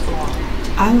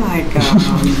 I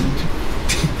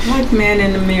like Man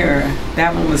in the Mirror.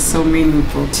 That one was so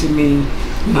meaningful to me.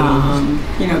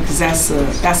 Because that's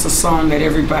a song that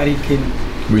everybody can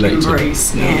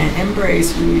embrace and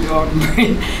embrace. We need to all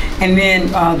embrace. And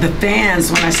then the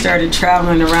fans, when I started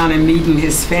traveling around and meeting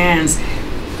his fans,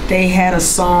 they had a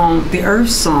song, the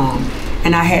Earth song,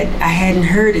 and I hadn't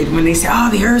heard it. When they said, "Oh,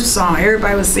 the Earth song,"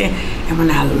 everybody was saying. And when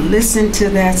I listened to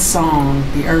that song,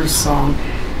 the Earth song,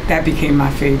 that became my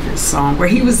favorite song, where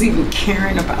he was even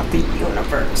caring about the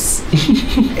universe.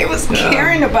 It was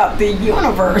caring about the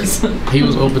universe. He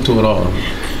was open to it all.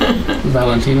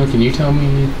 Valentino, can you tell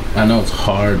me, I know it's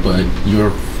hard, but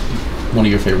one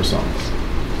of your favorite songs?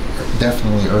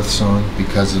 Definitely Earth Song,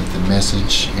 because of the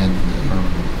message and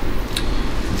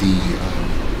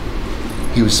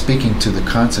he was speaking to the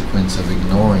consequence of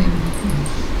ignoring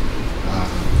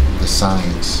the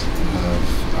signs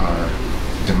of our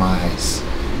demise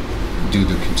due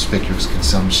to conspicuous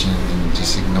consumption and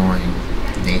just ignoring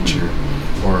nature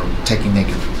or taking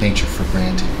nature for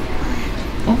granted.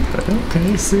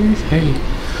 Okay, see, hey,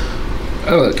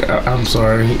 look, I'm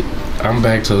sorry. I'm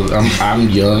back to I'm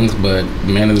young, but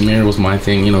Man in the Mirror was my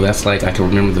thing. You know, that's like I can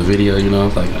remember the video. You know,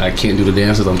 like I can't do the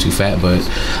dances. I'm too fat, but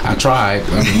I tried.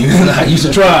 I mean, I used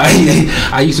to try.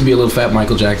 I used to be a little fat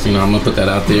Michael Jackson. You know, I'm gonna put that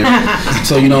out there.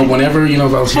 So you know, whenever you know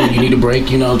if I was here, you need a break.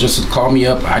 You know, just call me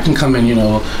up. I can come in. You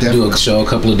know, do a show a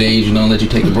couple of days. You know, let you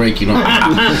take a break. You know,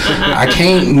 I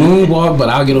can't moonwalk, but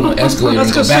I'll get on the escalator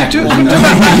and go back. You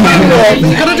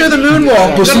gotta do the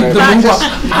moonwalk. But see, the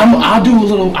moonwalk, I'll do a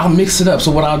little. I'll mix it up.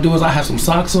 So what I'll do is I have some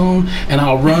socks on and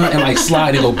I'll run and like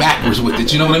slide and go backwards with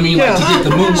it. You know what I mean? Yeah. Like to get the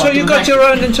moonwalk. So you got your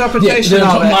own interpretation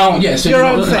of it. My own, yeah. So your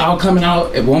own thing. I'll come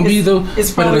out. It won't be the.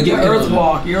 It's probably the earth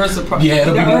walk. Yours is probably. Yeah,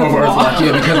 it'll be more of an earth walk.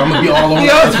 Yeah, because I'm gonna be all on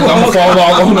the earth. Because I'm gonna fall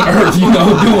all on the earth. You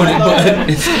know, doing it. But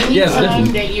it's, yes,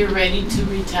 anytime that you're ready to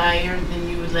retire, then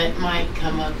you would let Mike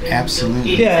come up and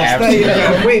Absolutely. Yes, there you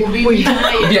go. We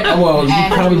yeah, well,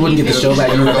 you probably wouldn't get the show back.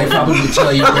 They probably would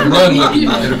tell you to run with you.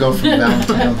 It'll go from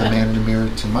Valentino, the Man in the Mirror,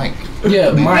 to Mike.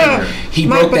 Yeah, Mike. He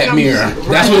broke that mirror.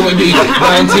 That's what it would be.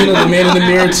 Valentino, the Man in the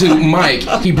Mirror, to Mike.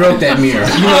 He broke that mirror.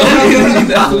 You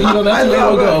know, that's where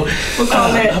it'll go. We'll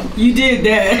call that. You did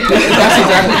that. That's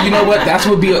exactly. You know what? That's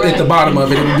what would be at the bottom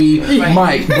of it. It would be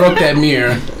Mike broke that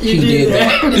mirror. He did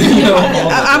that. You know,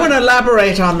 I want to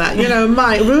elaborate on that. You know,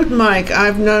 RudeMike,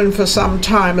 I've known for some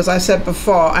time, as I said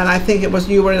before, and I think it was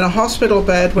you were in a hospital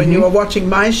bed when you were watching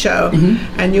my show,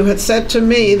 and you had said to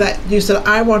me that you said,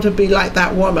 "I want to be like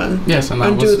that woman." Yes,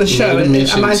 and do the show.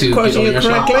 Am I quoting you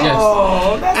correctly? Yes.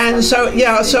 Oh, And so,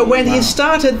 yeah, so when he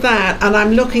started that, and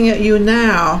I'm looking at you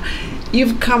now,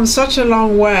 you've come such a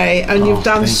long way, and you've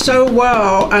done so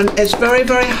well, and it's very,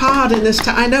 very hard in this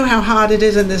town. I know how hard it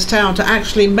is in this town to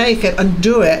actually make it and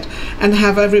do it and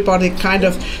have everybody kind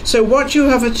of. So what you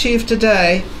have achieved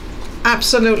today,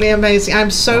 absolutely amazing.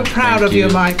 I'm so proud of you,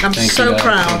 Mike. I'm so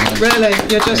proud. Really,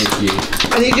 you're just.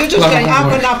 And you're just going up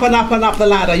and up and up and up the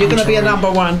ladder. You're going to be a number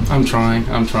one. I'm trying.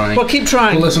 Well, keep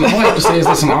trying. Well, listen, all I have to say is,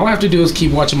 all I have to do is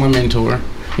keep watching my mentor.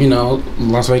 You know,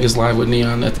 Las Vegas Live with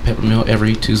Neon at the Pepper Mill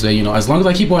every Tuesday. You know, as long as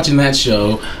I keep watching that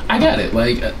show, I got it.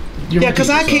 Like. Yeah, because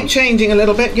I keep changing a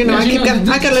little bit. You know, I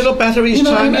get a little better each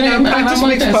time. You know, practice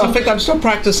makes perfect. I'm still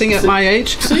practicing at my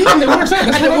age. See, it works out.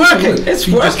 That's working. It's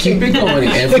working. Just keep it going.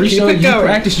 Every show you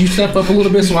practice, you step up a little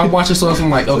bit. So I watch it, so I'm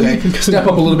like, okay, step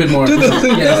up a little bit more. Do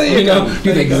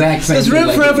the exact same. There's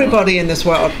room for everybody in this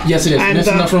world. Yes, it is. And there's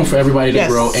enough room for everybody to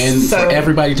grow and for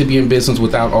everybody to be in business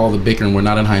without all the bickering. We're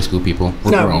not in high school, people.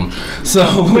 We're grown.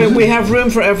 So we have room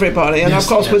for everybody, and of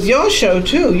course with your show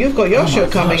too. You've got your show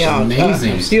coming out.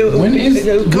 Amazing.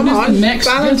 Come on, next?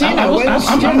 Valentino.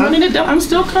 I'm running it down. I'm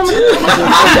still coming.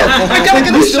 I gotta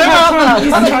get the show out.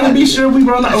 I'm trying to be sure we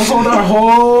hold our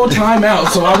whole time out.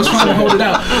 So I was trying to hold it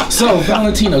out. So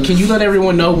Valentino, can you let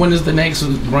everyone know when is the next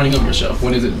running of your show?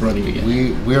 When is it running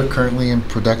again? We are currently in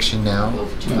production now.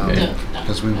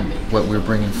 Because what we're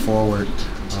bringing forward,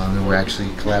 and we're actually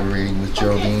collaborating with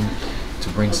Geraldine to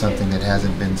bring something that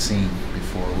hasn't been seen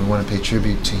before. We want to pay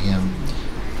tribute to him.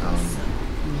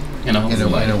 In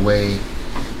a way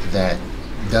that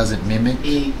doesn't mimic,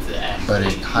 but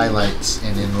it highlights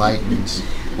and enlightens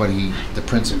the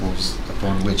principles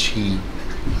upon which he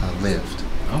lived.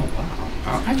 Oh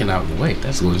wow! I cannot wait.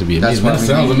 That's going to be amazing. That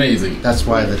sounds amazing. That's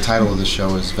why the title of the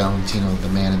show is Valentino, the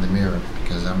Man in the Mirror,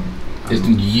 because it's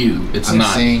you. It's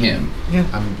not him. Yeah.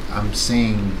 I'm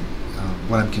saying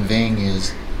what I'm conveying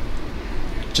is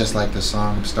just like the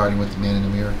song starting with the Man in the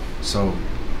Mirror. So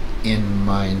in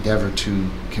my endeavor to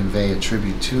convey a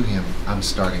tribute to him, I'm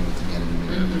starting with the Man in the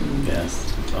Mirror.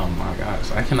 Yes. Oh my gosh,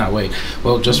 I cannot wait.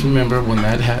 Well, just remember when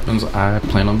that happens, I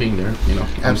plan on being there. You know,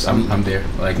 I'm there.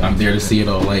 Like I'm there to see it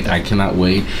all. Like I cannot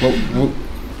wait. Well,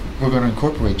 we're going to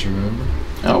incorporate you. Remember?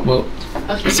 Oh well.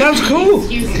 Okay. Sounds cool.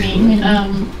 Excuse me.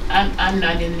 I'm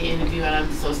not in the interview, and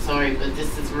I'm so sorry, but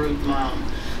this is Rude Mom.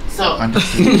 So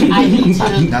I need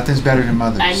to. Nothing's better than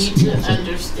mothers. I need to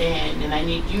understand, and I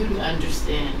need you to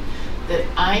understand that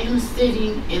I am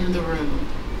sitting in the room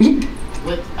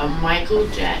with a Michael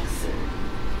Jackson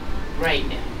right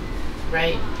now,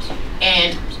 right?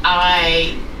 And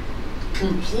I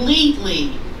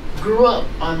completely grew up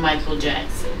on Michael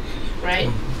Jackson, right?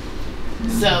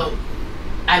 So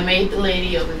I made the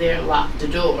lady over there lock the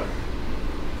door.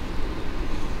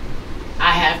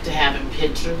 I have to have a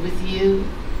picture with you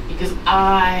because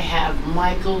I have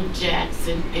Michael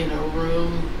Jackson in a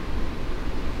room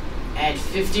at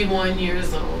 51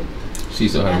 years old. She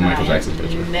still has a Michael Jackson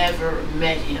picture. I never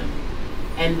met him,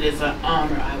 and it is an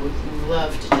honor. I would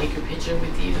love to take a picture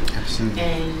with you. Absolutely.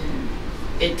 And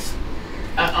it's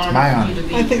an honor for you to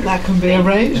be I think that can be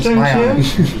arranged, don't you?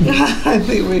 I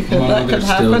think that could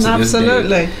happen,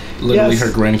 absolutely. literally Yes. her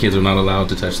grandkids are not allowed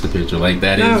to touch the picture. Like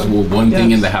that No. is one thing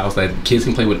Yes. in the house that kids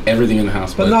can play with everything in the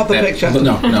house, But not the that, picture.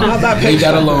 No, Not that leave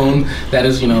that picture. alone. That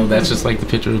is, that's just like the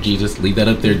picture of Jesus. Leave that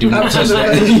up there. Do not touch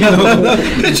that.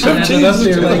 Picture of That's Jesus. up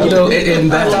there, like,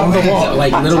 and that's on the wall.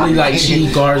 Like literally, like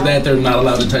she guards that. They're not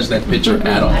allowed to touch that picture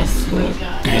at all. I swear to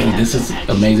God. And this is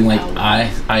amazing. Like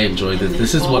I enjoy this.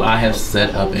 This is what I have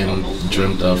set up and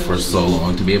dreamt of for so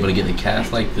long, to be able to get a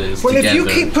cast like this Well, together. if you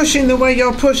keep pushing the way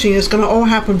you're pushing, it's going to all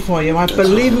happen for you. I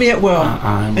believe me, it will.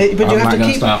 I'm But you not have to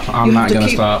gonna keep. stop. I'm you not have to gonna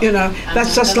keep, stop.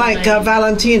 That's just like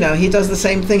Valentino. He does the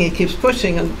same thing. He keeps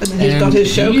pushing, and he's got And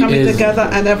his show he coming is- together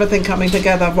and everything coming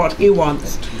together of what he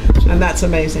wants, and that's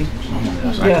amazing. Oh my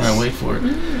gosh, I Yes. can't wait for it.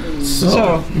 So,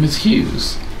 So- Ms.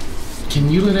 Hughes,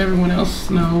 can you let everyone else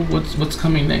know what's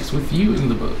coming next with you in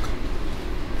the book?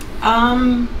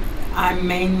 I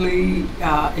mainly,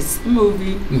 it's the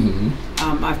movie.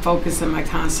 Mm-hmm. My focus and my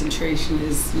concentration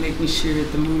is making sure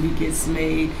that the movie gets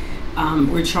made.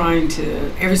 We're trying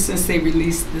to, ever since they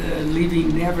released the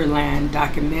Leaving Neverland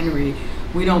documentary,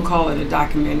 we don't call it a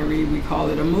documentary, we call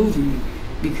it a movie,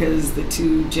 because the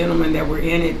two gentlemen that were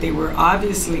in it, they were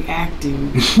obviously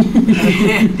acting.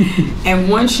 and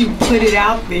once you put it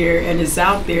out there, and it's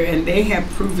out there, and they have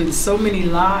proven so many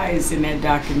lies in that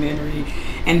documentary,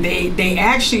 and they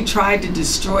actually tried to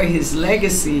destroy his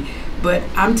legacy. But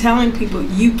I'm telling people,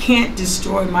 you can't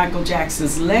destroy Michael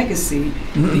Jackson's legacy,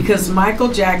 because Michael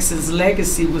Jackson's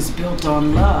legacy was built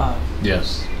on love.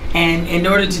 Yes. And in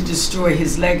order to destroy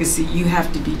his legacy, you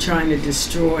have to be trying to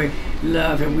destroy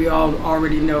love. And we all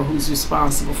already know who's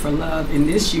responsible for love in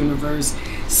this universe.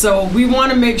 So we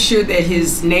want to make sure that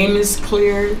his name is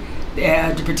clear,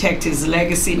 to protect his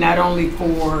legacy, not only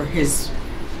for his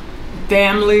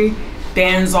family,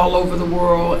 fans all over the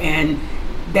world, and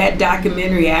that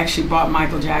documentary actually brought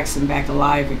Michael Jackson back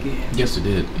alive again. Yes, it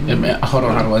did. Hold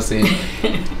on, how do I say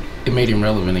it? It made him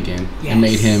relevant again. Yes. It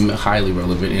made him highly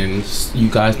relevant, and you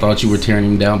guys thought you were tearing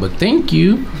him down, but thank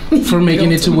you for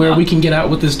making it to where we can get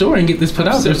out with this story and get this put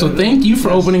out there. So thank you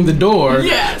for opening the door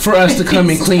for us to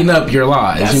come and clean up your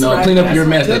lies, That's right, clean up that's your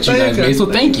mess right. that you guys made. So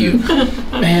thank you.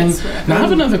 And right. now I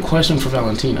have another question for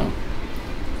Valentino.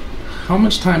 How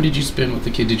much time did you spend with the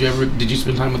kid? Did you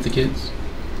spend time with the kids?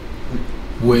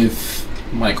 With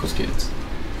Michael's kids?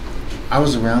 I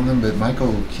was around them, but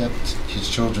Michael kept his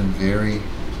children very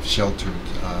sheltered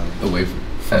Away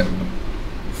from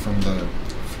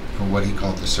from what he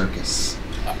called the circus.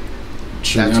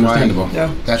 truly That's why- understandable.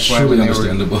 Yeah. That's why Surely when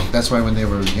understandable. That's why when they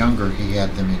were younger, he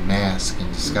had them in masks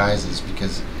and disguises,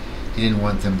 because he didn't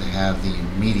want them to have the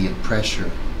immediate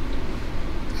pressure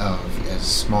of as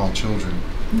small children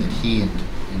that he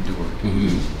endured.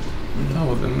 Mm-hmm. Oh,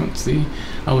 well then, see,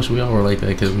 I wish we all were like that,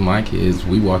 because my kids,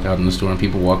 we walk out in the store and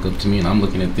people walk up to me and I'm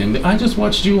looking at them. I just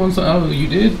watched you on, oh, you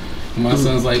did? And my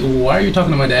son's like, well, why are you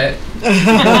talking to my dad?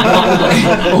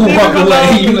 Walk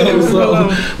away. So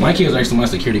my kids are actually my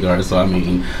security guards, so I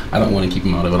mean, I don't want to keep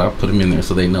them out of it. I put them in there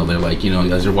so they know. They're like,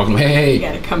 as you're walking, hey, You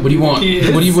gotta come what do you through want? the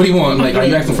kids. What do you want? Like, are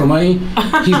you asking for money?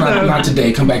 He's not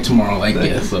today. Come back tomorrow. Like,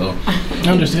 yeah. So I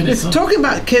understand it. So. Talking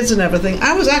about kids and everything,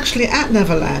 I was actually at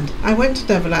Neverland. I went to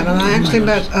Neverland, and I actually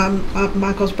met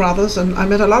Michael's brothers, and I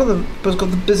met a lot of them because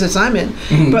of the business I'm in.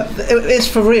 But it's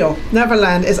for real.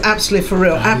 Neverland is absolutely for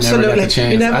real. I never got the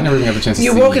chance. I never even got the chance to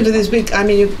You see walk it. into these big,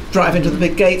 you drive into the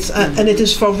big gates, and it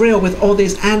is for real with all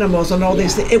these animals and all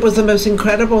these things. It was the most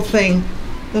incredible thing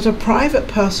that a private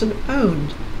person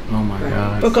owned. Oh my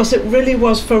God. Because it really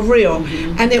was for real,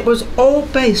 and it was all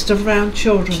based around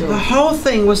children. The whole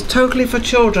thing was totally for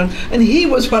children, and he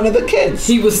was one of the kids.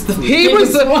 He was the He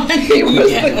was the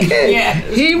kid. Yeah.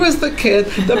 He was the kid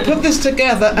that put this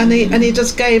together, and he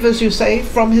just gave, as you say,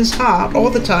 from his heart all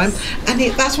the time, and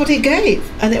that's what he gave,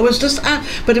 and it was just,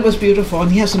 but it was beautiful,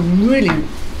 and he has some really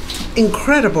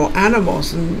incredible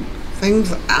animals and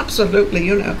things. Absolutely,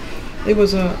 It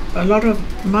was a lot of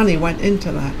money went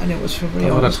into that, and it was for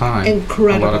real. A lot of time.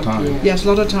 Incredible. A lot of time. Yeah. Yes, a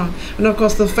lot of time. And of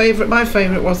course, my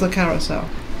favorite was the carousel.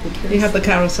 He had the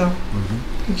carousel.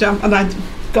 Jump, and I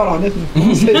got on it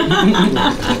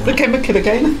and became a kid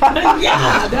again.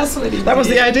 Yeah, that's what he That was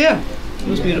did. the idea. It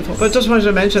was beautiful. But just wanted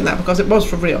to mention that because it was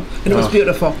for real. And it was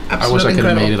beautiful. I wish Absolutely I could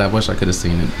have incredible. made it. I wish I could have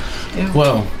seen it. Yeah.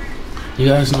 Well, you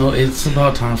guys know it's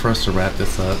about time for us to wrap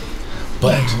this up.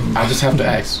 But I just have to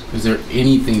ask, is there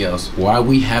anything else, while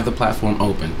we have the platform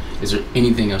open, is there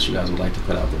anything else you guys would like to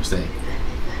put out there, say?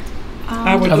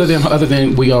 I would Other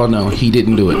than we all know he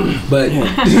didn't do it. But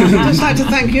I'd just like to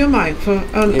thank you, Mike, for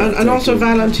and also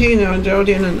Valentino and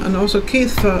Geraldine and also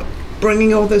Keith for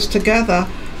bringing all this together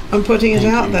and putting it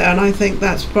out there. And I think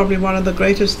that's probably one of the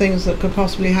greatest things that could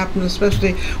possibly happen,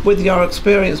 especially with your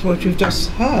experience, which you've just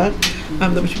heard.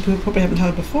 which people probably haven't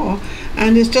heard before,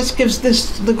 and it just gives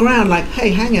this the ground, like,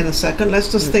 hey, hang in a second,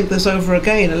 let's just think this over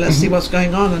again, and let's see what's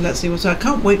going on, and let's see what's. I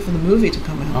can't wait for the movie to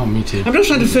come out. Oh, me too. I'm just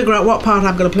trying to figure out what part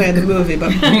I'm going to play in the movie,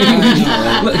 but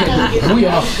We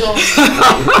are.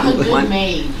 A good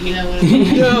maid, you know what I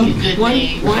mean? Yeah. A good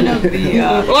maid. One of the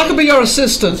well, I could be your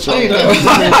assistant. There you go.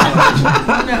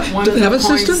 one Do of they have the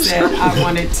points assistants? that I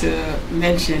wanted to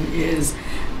mention is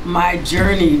my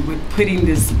journey with putting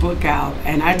this book out,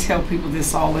 and I tell people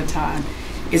this all the time.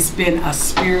 It's been a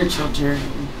spiritual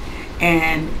journey,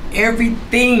 and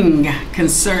everything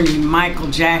concerning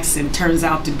Michael Jackson turns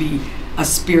out to be a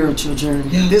spiritual journey.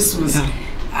 Yeah. This was. Yeah.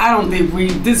 I don't think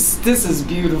this is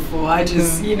beautiful. I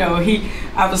just,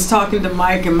 I was talking to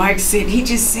Mike, and Mike said, he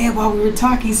just said while we were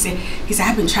talking, he said,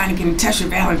 I've been trying to get in touch with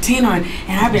Valentino, and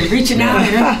I've been reaching out.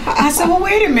 And I said, well,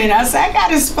 wait a minute. I said, I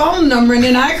got his phone number, and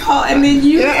then I called, and then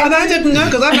you. Yeah, and I didn't know,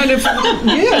 because I've known him for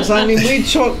years. I mean, we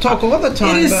talk all the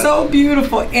time. It is but so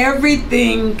beautiful.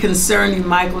 Everything concerning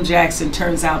Michael Jackson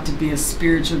turns out to be a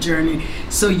spiritual journey.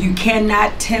 So you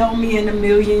cannot tell me in a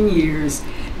million years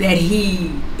that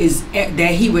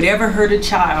he would ever hurt a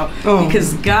child,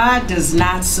 because God does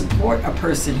not support a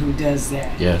person who does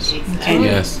that. Yes. And,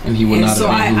 yes. And he will and not. So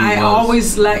have been who he I was.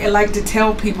 always like to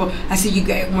tell people. I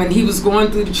said, when he was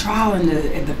going through the trial and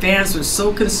the fans were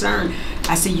so concerned,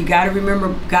 I said, you got to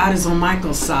remember God is on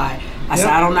Michael's side. I said,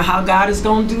 I don't know how God is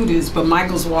going to do this, but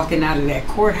Michael's walking out of that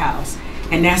courthouse.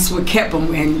 And that's what kept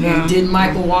him. And did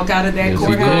Michael walk out of that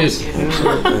courthouse?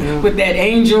 With that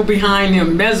angel behind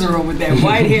him, Mesero, with that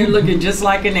white hair looking just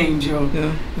like an angel.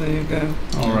 Yeah, there you go.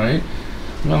 All right.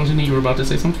 Valentino, you were about to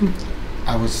say something?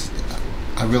 I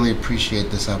really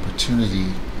appreciate this opportunity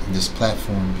and this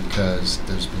platform, because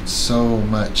there's been so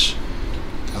much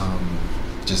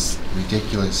just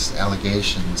ridiculous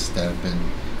allegations that have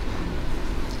been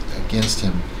against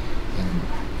him.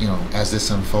 And, as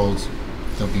this unfolds,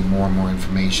 there'll be more and more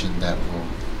information that will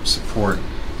support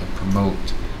and promote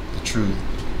the truth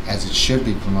as it should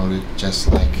be promoted, just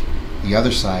like the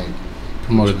other side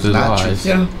Promoted was through the not lies.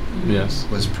 truth, Yes.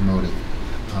 was promoted.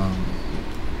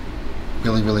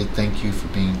 Really, really thank you for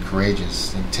being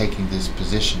courageous and taking this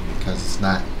position, because it's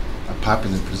not a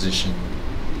popular position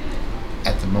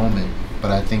at the moment, but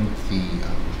I think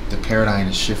the paradigm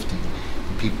is shifting,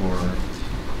 and people are,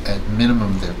 at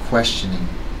minimum, they're questioning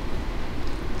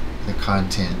the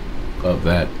content Of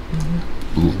that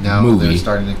and now movie. they're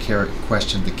starting to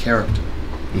question the character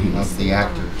of the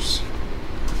actors.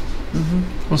 Well,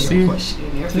 They're see,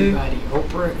 questioning everybody,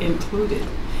 Oprah included.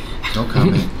 No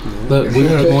comment. look, we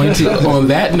are going to, on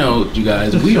that note, you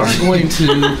guys, we are going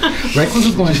to, Reckless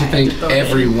is going to thank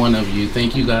every one of you.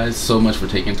 Thank you guys so much for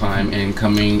taking time and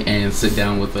coming and sit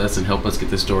down with us and help us get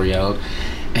this story out.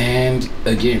 And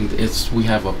again, we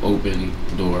have an open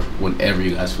door. Whenever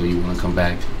you guys feel you want to come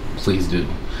back, please do.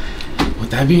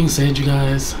 With that being said, you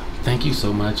guys, thank you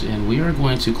so much, and we are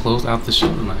going to close out the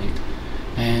show tonight.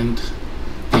 And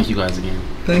thank you guys again.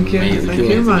 Thank you. Amazing, Thank you,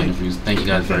 amazing Mike. interviews. Thank you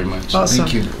guys very much. Awesome.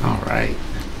 Thank you. All right.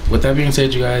 With that being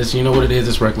said, you guys, you know what it is.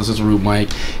 It's Reckless. It's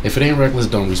RudeMike. If it ain't reckless,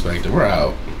 don't respect it. We're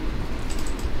out.